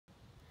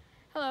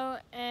Hello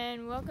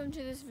and welcome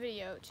to this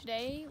video.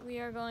 Today we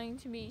are going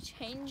to be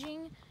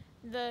changing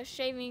the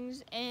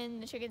shavings in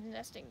the chicken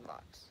nesting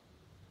box.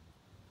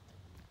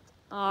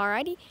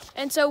 Alrighty,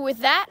 and so with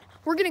that,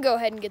 we're going to go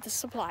ahead and get the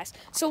supplies.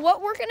 So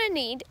what we're going to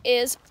need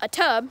is a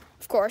tub,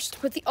 of course, to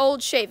put the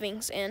old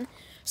shavings in,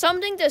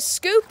 something to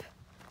scoop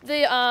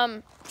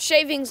the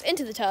shavings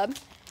into the tub,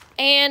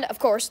 and of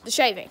course the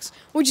shavings,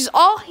 which is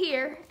all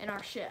here in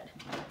our shed.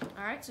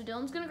 Alright, so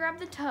Dylan's going to grab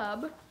the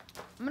tub.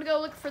 I'm going to go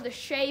look for the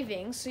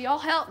shavings, so y'all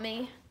help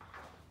me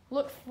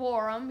look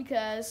for them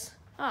because,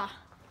 I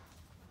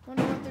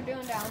wonder what they're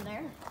doing down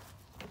there.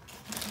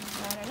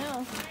 I don't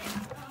know.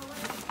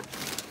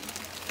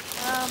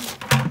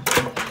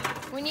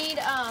 We need,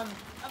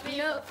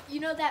 you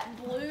know that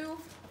blue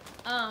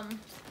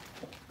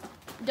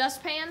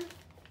dustpan?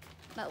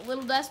 That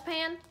little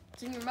dustpan?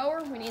 It's in your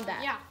mower? We need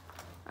that. Yeah.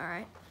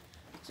 Alright.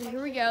 So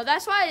here we go.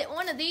 That's why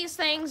one of these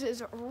things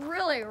is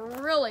really,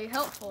 really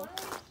helpful.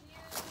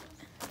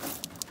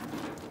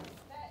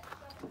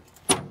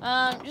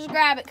 Just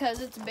grab it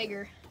because it's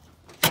bigger.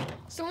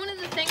 So one of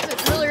the things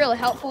that's really, really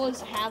helpful is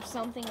to have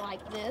something like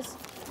this.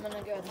 I'm going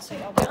to go ahead and set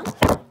y'all down.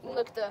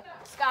 Look at the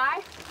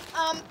sky.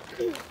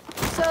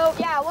 So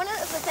yeah, one of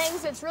the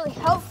things that's really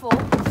helpful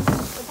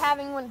with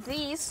having one of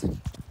these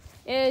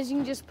is you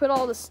can just put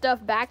all the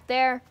stuff back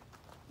there.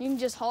 You can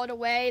just haul it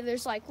away.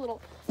 There's like little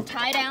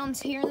tie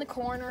downs here in the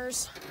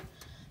corners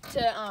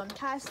to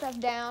tie stuff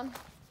down.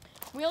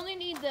 We only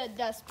need the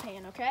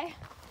dustpan, okay?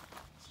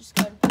 Just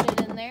go ahead and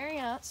put it in there.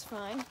 Yeah, that's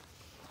fine.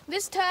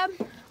 This tub,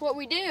 what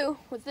we do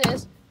with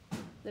this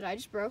that I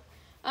just broke,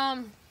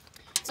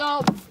 it's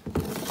all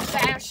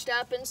bashed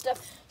up and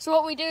stuff. So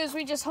what we do is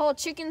we just haul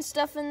chicken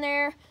stuff in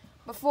there.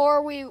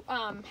 Before we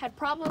had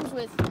problems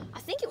with, I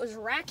think it was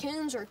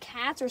raccoons or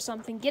cats or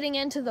something, getting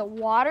into the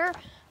water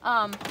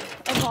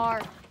of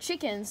our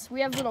chickens.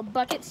 We have little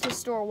buckets to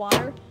store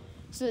water,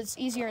 so it's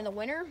easier in the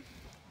winter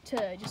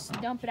to just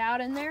dump it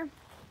out in there.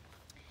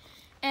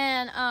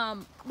 And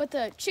but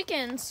the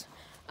chickens,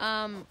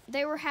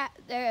 they were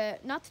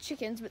not the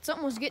chickens, but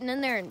something was getting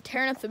in there and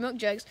tearing up the milk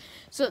jugs.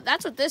 So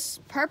that's what this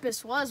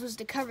purpose was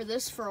to cover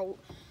this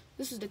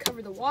this was to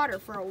cover the water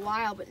for a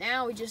while. But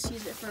now we just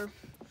use it for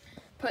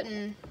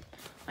putting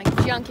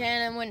like junk in,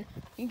 and when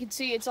you can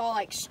see it's all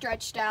like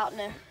stretched out,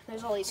 and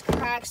there's all these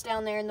cracks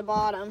down there in the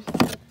bottom.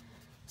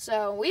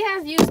 So we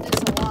have used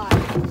this a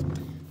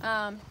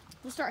lot.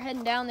 We'll start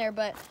heading down there,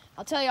 but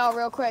I'll tell y'all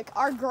real quick,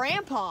 our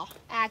grandpa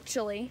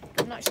actually,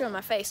 I'm not showing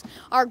my face,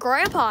 our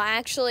grandpa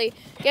actually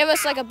gave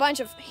us like a bunch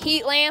of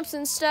heat lamps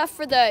and stuff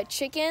for the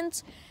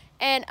chickens,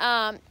 and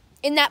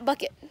in that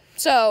bucket.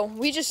 So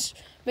we just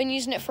been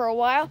using it for a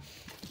while.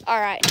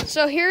 Alright,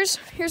 so here's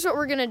what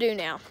we're gonna do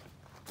now.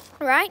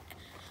 Right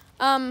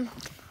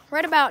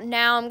about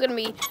now I'm gonna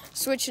be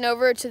switching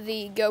over to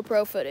the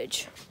GoPro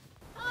footage.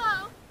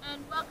 Hello,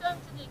 and welcome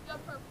to the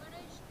GoPro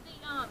footage. The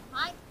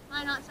mic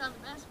might not sound the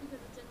best because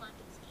it's in like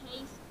its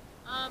case.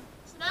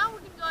 So now we're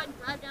gonna go ahead and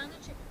drive down the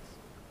chickens.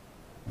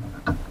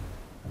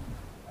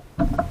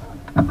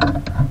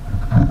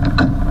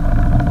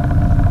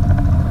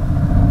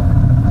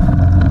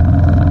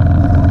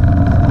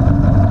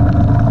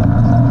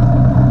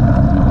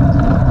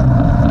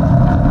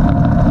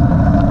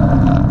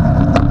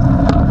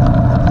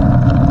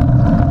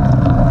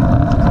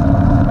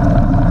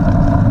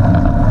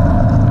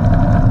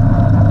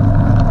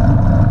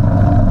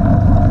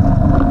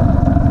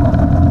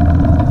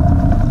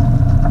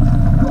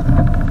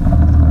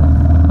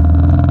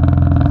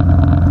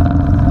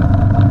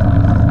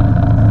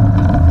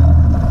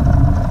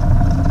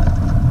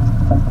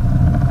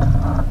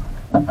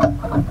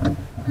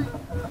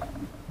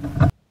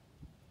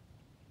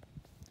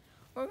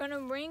 We're going to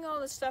bring all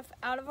the stuff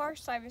out of our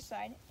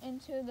side-by-side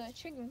into the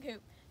chicken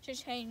coop to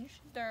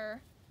change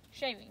their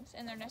shavings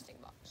in their nesting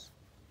box.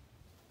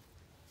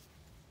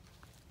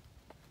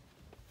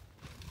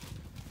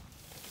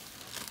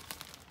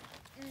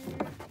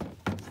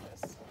 What's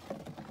this?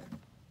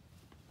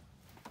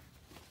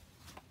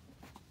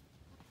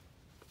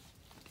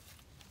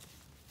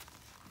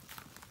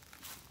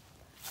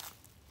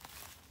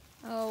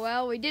 Oh,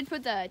 well, we did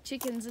put the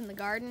chickens in the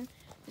garden,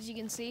 as you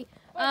can see.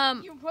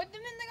 Wait, you put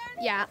them in the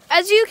garden? Yeah,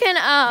 as you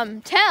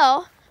can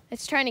tell,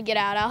 it's trying to get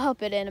out. I'll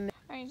help it in a minute.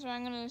 Alright, so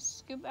I'm gonna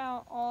scoop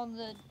out all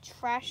the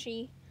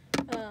trashy,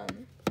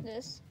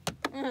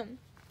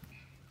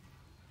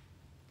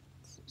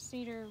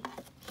 cedar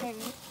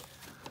shavings.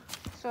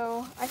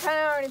 So I kind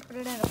of already put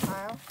it in a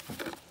pile.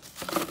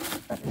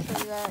 I'll just show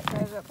you that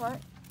goes that part.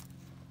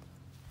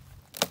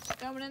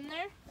 Dump it in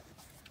there.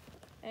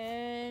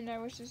 And I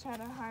wish this had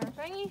a higher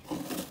thingy.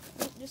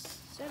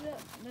 Just set it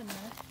up. Doesn't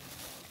matter.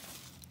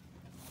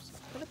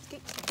 Put up the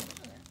cake.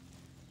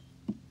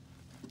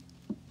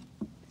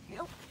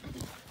 Yep.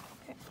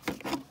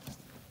 Okay.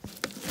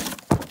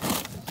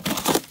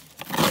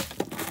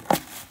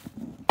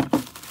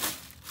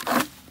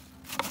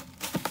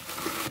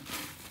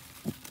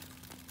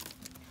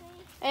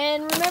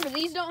 And remember,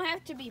 these don't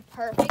have to be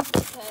perfect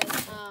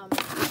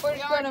because we're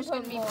just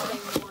going to be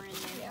putting more in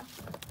there. Yeah.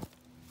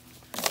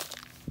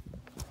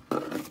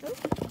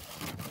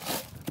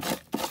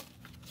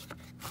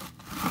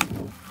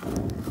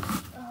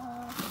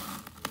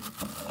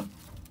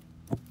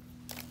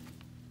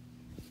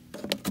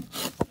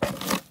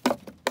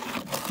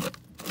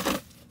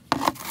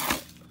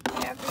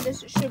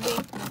 It should be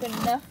good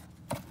enough.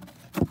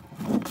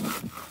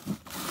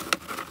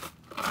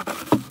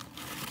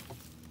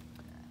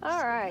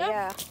 All right,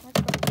 yeah,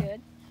 that's pretty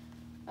good.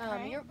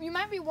 Right. You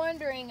might be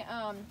wondering,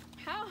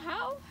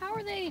 how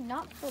are they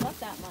not filled up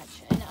that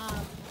much? And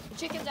the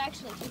chickens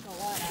actually take a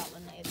lot out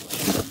when they lay.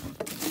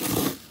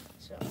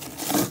 So,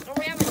 and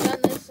we haven't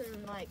done this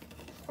in like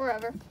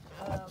Forever.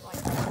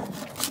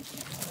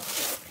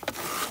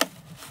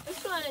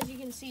 This one, as you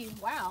can see,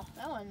 wow,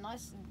 that one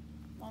lasted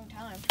a long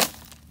time.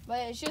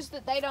 But it's just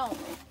that they don't,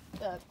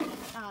 the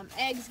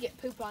eggs get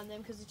poop on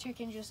them because the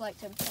chickens just like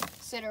to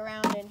sit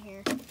around in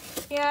here.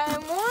 Yeah,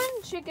 and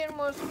one chicken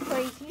was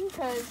crazy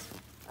because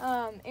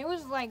it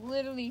was like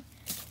literally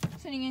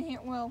sitting in here.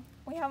 Well,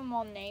 we have them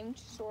all named,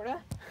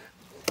 sorta.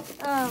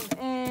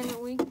 And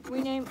we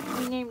named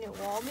it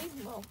Wallaby.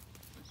 Well,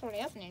 somebody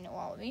else named it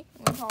Wallaby.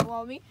 We call it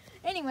Wallaby.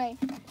 Anyway,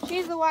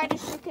 she's the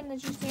whitest chicken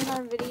that you see in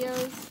our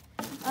videos.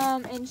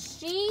 And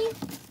she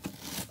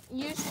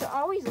used to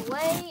always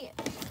lay,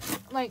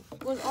 like,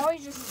 was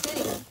always just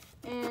sitting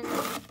in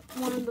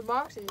one of the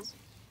boxes.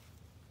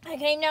 I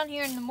came down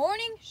here in the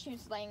morning, she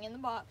was laying in the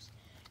box.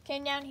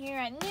 Came down here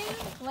at noon,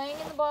 laying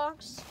in the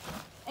box.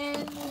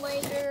 And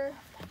later,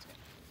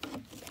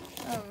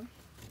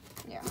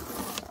 yeah.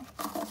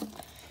 So.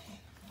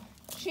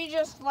 She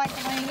just liked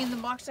laying in the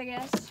box, I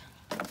guess.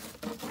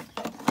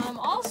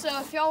 Also,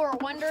 if y'all were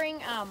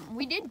wondering,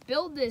 we did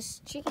build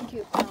this chicken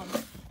coop,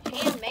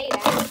 handmade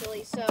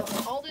actually. So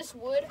all this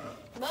wood,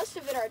 most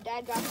of it our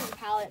dad got from the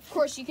pallet. Of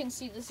course, you can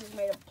see this is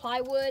made of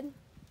plywood.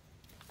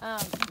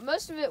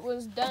 Most of it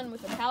was done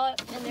with a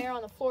pallet, and there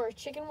on the floor is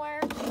chicken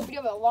wire. We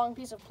have a long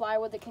piece of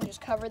plywood that can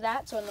just cover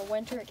that, so in the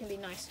winter it can be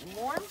nice and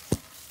warm.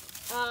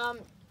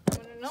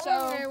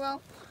 Very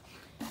well.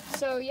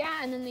 So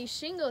yeah, and then these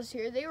shingles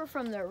here, they were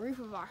from the roof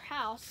of our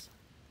house.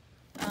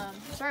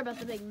 Sorry about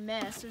the big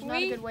mess. There's not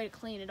a good way to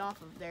clean it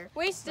off of there.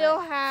 We still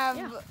have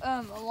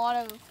a lot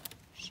of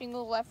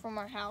shingles left from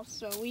our house,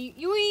 so we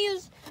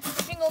used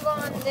shingles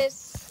on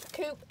this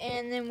coop,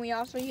 and then we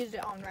also used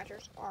it on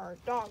our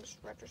dog's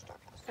retro stock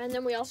house. And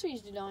then we also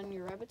used it on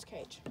your rabbit's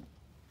cage.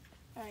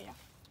 Oh yeah.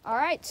 All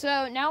right,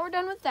 so now we're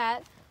done with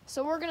that.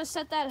 So we're gonna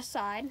set that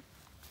aside.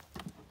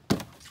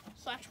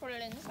 Slash put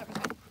it in this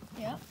episode.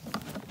 Yeah.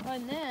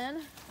 And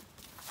then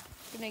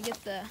gonna get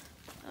the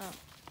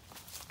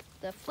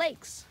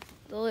flakes,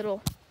 the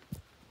little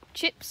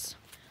chips.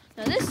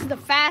 Now this is the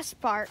fast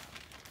part,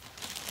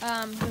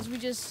 because we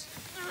just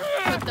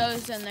put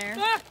those in there.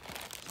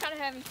 It's kind of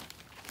heavy.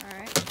 All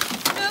right.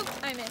 Nope,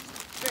 I missed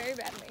very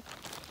badly.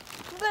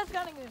 But that's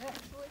kind of good,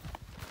 actually.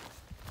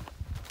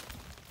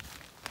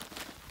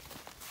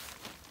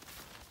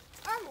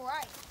 I'm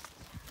right.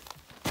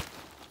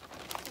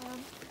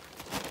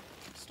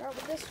 Start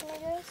with this one, I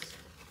guess.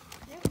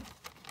 Yep.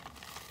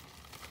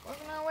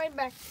 Working our way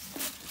back.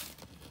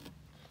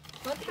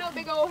 Look how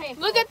big old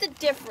handful. Look at the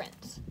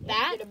difference.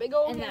 That a big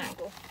old and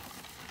handful.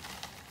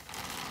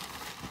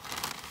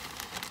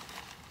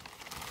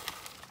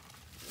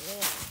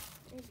 Yeah,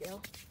 there you go.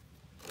 Look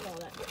at all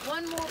that.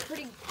 One more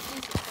pretty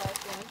decent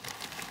sized one.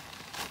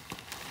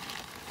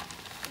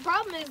 The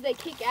problem is they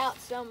kick out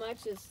so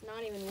much it's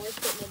not even worth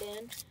putting it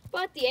in.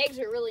 But the eggs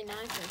are really nice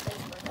and stay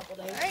for a couple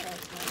days. All right. So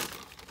it's nice.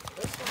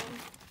 This one.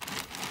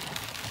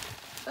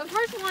 The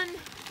first one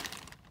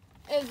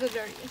is the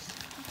dirtiest.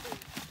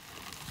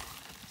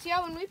 See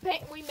how when we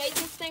made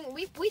this thing,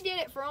 we did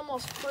it for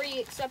almost free,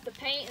 except the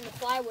paint and the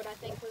plywood, I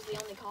think, was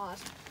the only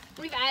cost.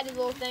 We've added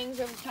little things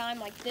over time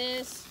like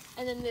this,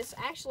 and then this,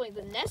 actually,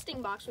 the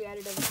nesting box we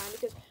added over time,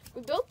 because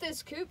we built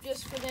this coop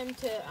just for them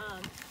to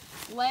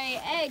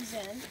lay eggs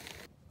in.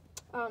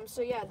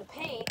 So yeah, the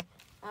paint,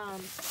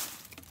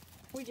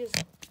 we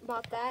just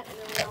bought that, and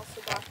then we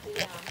also bought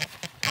the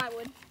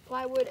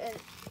plywood,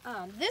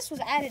 and this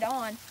was added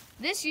on.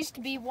 This used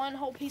to be one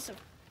whole piece of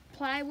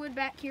plywood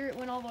back here. It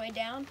went all the way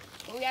down,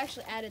 but we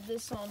actually added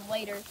this on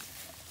later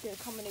to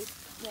accommodate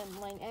them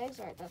laying eggs.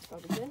 All right, that's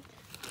probably good.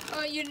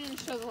 Oh, you didn't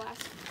show the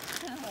last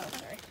one. Oh,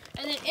 sorry.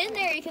 And then in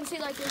there you can see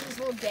like there's this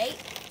little gate.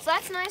 So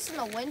that's nice in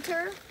the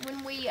winter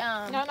when we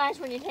not nice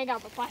when you take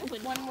out the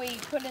plywood. When we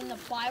put in the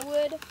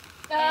plywood.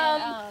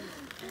 And,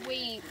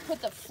 we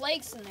put the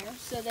flakes in there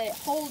so that it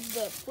holds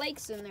the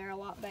flakes in there a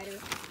lot better.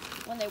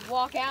 When they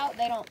walk out,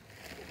 they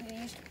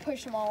used to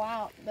push them all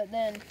out, but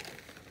then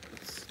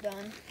it's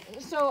done.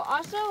 So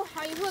also,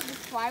 how you put the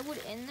plywood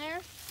in there,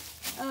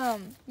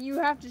 you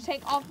have to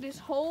take off this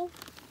whole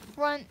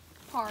front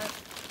part.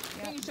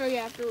 Yep. I can show you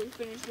after we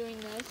finish doing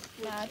this.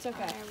 Nah, it's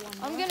okay.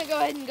 I'm gonna go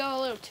ahead and go a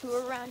little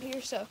tour around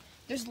here. So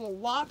there's a little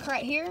lock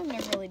right here. I've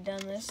never really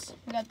done this.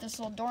 We got this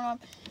little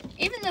doorknob.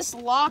 Even this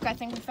lock, I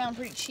think we found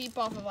pretty cheap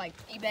off of like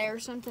eBay or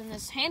something.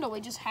 This handle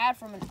we just had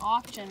from an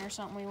auction or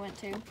something we went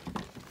to.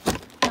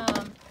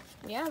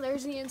 Yeah,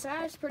 there's the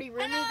inside. It's pretty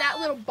roomy. That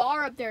little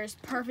bar up there is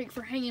perfect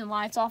for hanging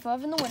lights off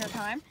of in the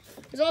wintertime.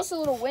 There's also a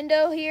little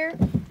window here.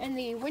 In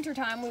the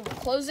wintertime, we would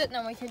close it, and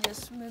then we could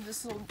just move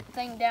this little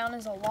thing down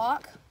as a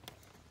lock.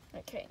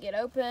 It can't get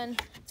open.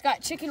 It's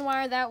got chicken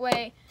wire that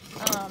way.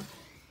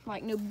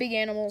 Like no big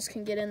animals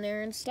can get in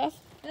there and stuff.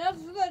 And also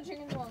the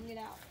chickens won't get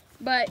out.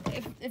 But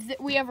if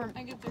we ever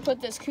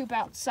put this coop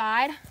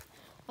outside,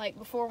 like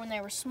before when they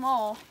were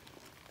small,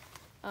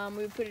 we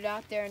would put it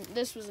out there, and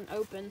this was an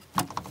open.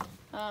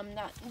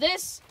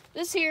 This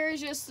here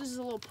is just, this is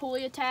a little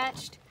pulley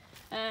attached,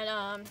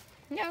 and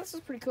yeah, this is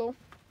pretty cool.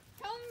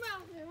 Tell them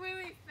about when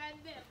we fed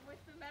them with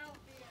the metal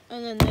feeder.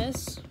 And then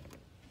this.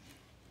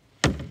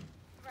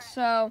 Right.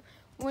 So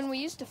when we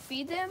used to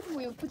feed them,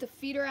 we would put the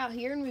feeder out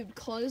here and we would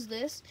close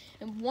this.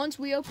 And once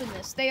we opened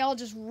this, they all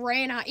just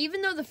ran out.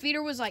 Even though the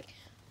feeder was like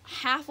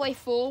halfway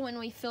full when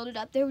we filled it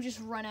up, they would just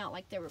run out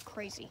like they were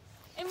crazy.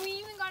 And we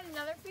even got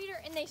another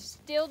feeder and they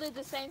still did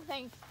the same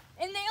thing.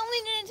 And they only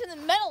did it to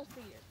the metal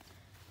feeder.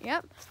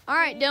 Yep. All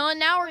right, Dylan,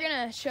 now we're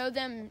going to show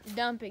them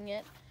dumping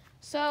it.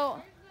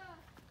 So,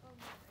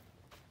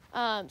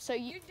 so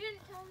You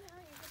didn't tell me how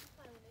you put the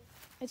plywood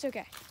in. it's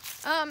okay.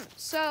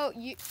 So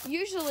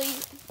usually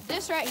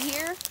this right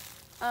here,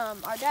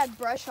 our dad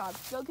brush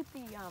hogs. Go get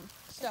the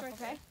stuff, right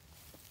okay? there.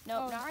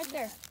 No, Oh, not right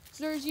there.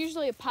 So there's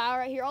usually a pile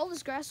right here. All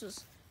this grass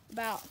was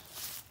about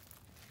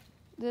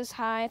this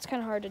high. It's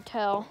kind of hard to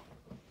tell,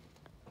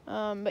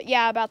 but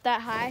yeah, about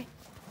that high.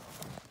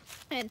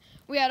 And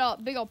we had a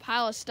big old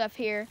pile of stuff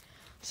here.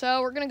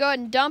 So we're gonna go ahead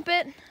and dump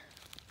it.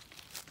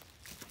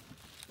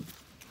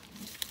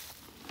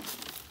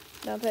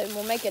 Dump it, and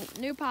we'll make a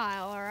new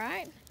pile. All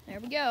right, there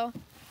we go.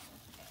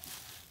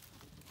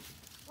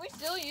 We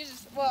still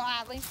use, well,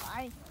 at least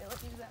I still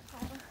use that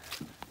pile.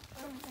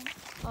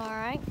 All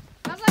right.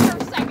 That's like our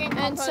second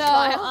And compost so,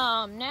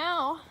 pile.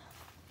 now,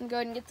 I'm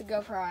going to get the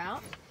GoPro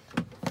out.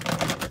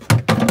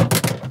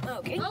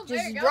 Okay, Oh, there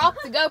just you go. drop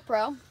the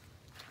GoPro.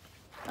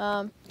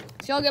 So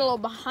y'all get a little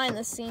behind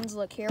the scenes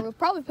look here. We'll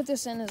probably put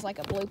this in as like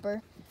a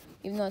blooper,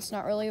 even though it's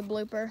not really a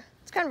blooper.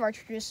 It's kind of our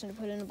tradition to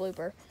put in a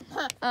blooper.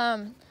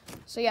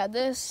 So yeah,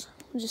 this,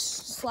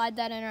 just slide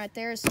that in right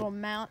there. It's a little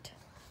mount.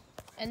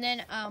 And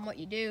then what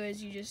you do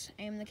is you just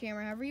aim the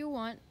camera however you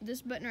want.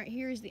 This button right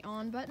here is the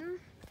on button.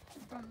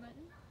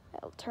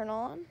 It'll turn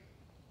on.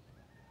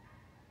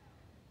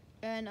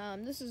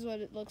 And this is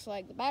what it looks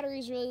like. The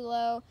battery's really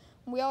low.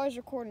 We always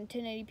record in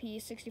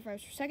 1080p, 60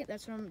 frames per second.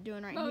 That's what I'm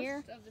doing right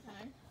here. Most of the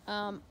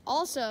time.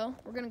 Also,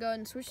 we're going to go ahead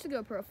and switch to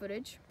GoPro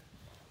footage.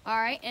 All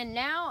right, and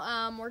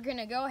now we're going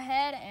to go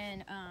ahead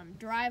and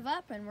drive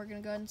up, and we're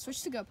going to go ahead and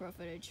switch to GoPro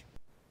footage.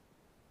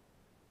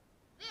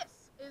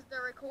 This is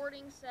the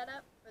recording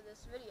setup for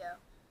this video.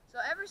 So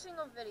every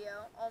single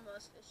video,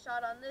 almost, is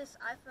shot on this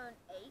iPhone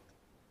 8.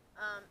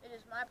 It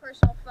is my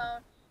personal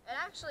phone. It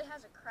actually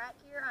has a crack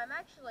here. I'm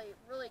actually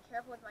really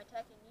careful with my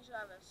tech, and usually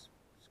I have a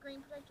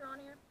screen protector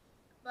on here.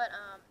 But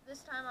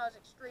this time I was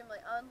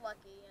extremely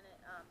unlucky, and it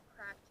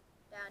cracked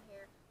down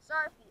here.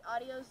 Sorry if the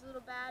audio is a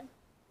little bad,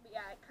 but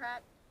yeah, it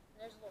cracked,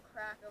 and there's a little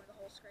crack over the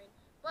whole screen.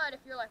 But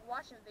if you're like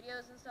watching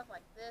videos and stuff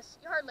like this,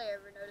 you hardly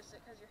ever notice it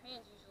because your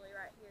hand's usually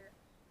right here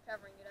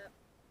covering it up.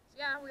 So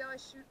yeah, we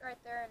always shoot right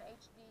there in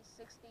HD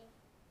 60,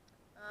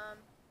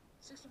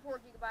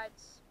 64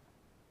 gigabytes.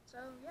 So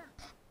yeah.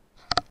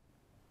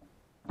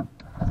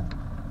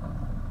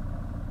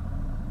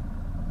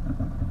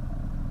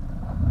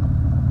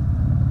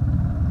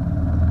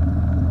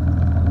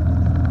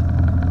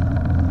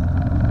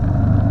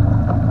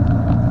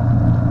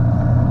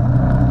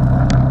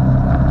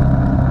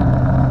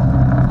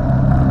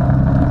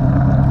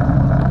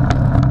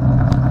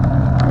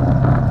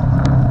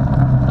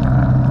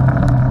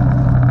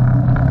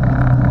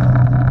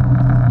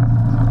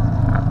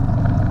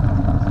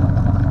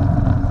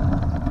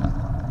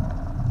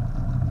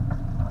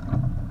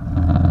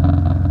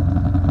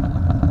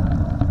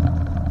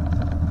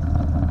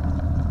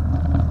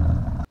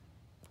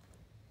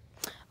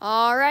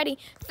 Alrighty,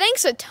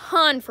 thanks a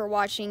ton for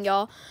watching,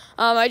 y'all.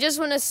 I just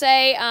want to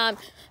say,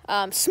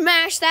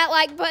 smash that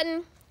like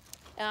button.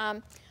 I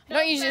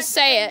don't usually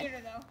say it,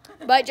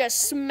 but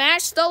just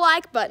smash the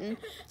like button.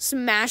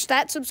 Smash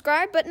that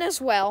subscribe button as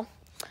well.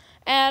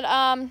 And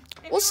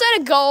we'll set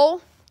a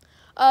goal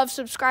of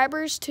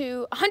subscribers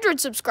to 100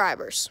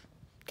 subscribers.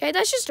 Okay,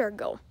 that's just our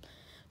goal.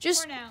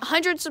 Just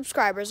 100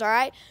 subscribers, all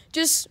right?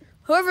 Just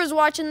whoever's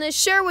watching this,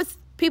 share with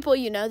people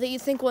you know that you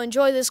think will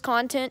enjoy this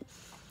content.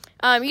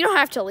 You don't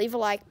have to leave a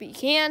like, but you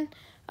can.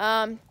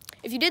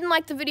 If you didn't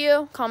like the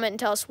video, comment and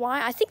tell us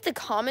why. I think the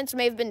comments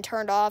may have been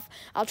turned off.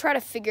 I'll try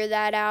to figure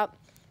that out.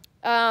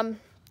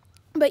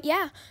 But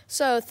yeah,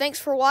 so thanks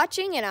for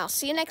watching, and I'll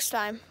see you next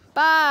time.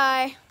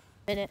 Bye.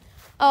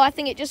 Oh, I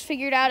think it just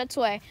figured out its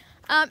way.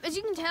 As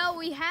you can tell,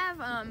 we have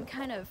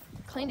kind of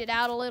cleaned it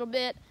out a little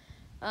bit.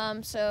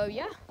 So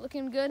yeah,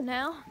 looking good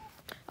now.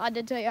 I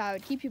did tell you I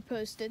would keep you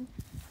posted.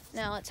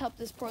 Now let's help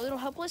this poor little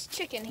helpless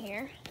chicken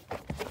here.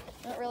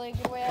 Not really a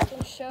good way I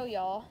can show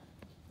y'all.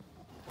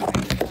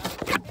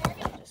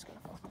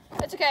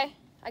 It's okay.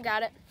 I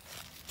got it.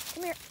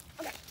 Come here.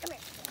 Okay, come here.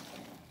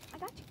 I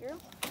got you, girl.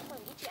 I'm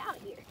gonna get you out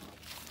of here.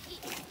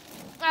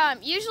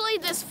 Usually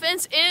this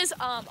fence is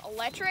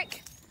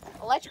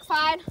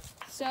electrified.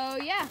 So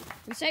yeah,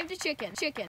 we saved a chicken.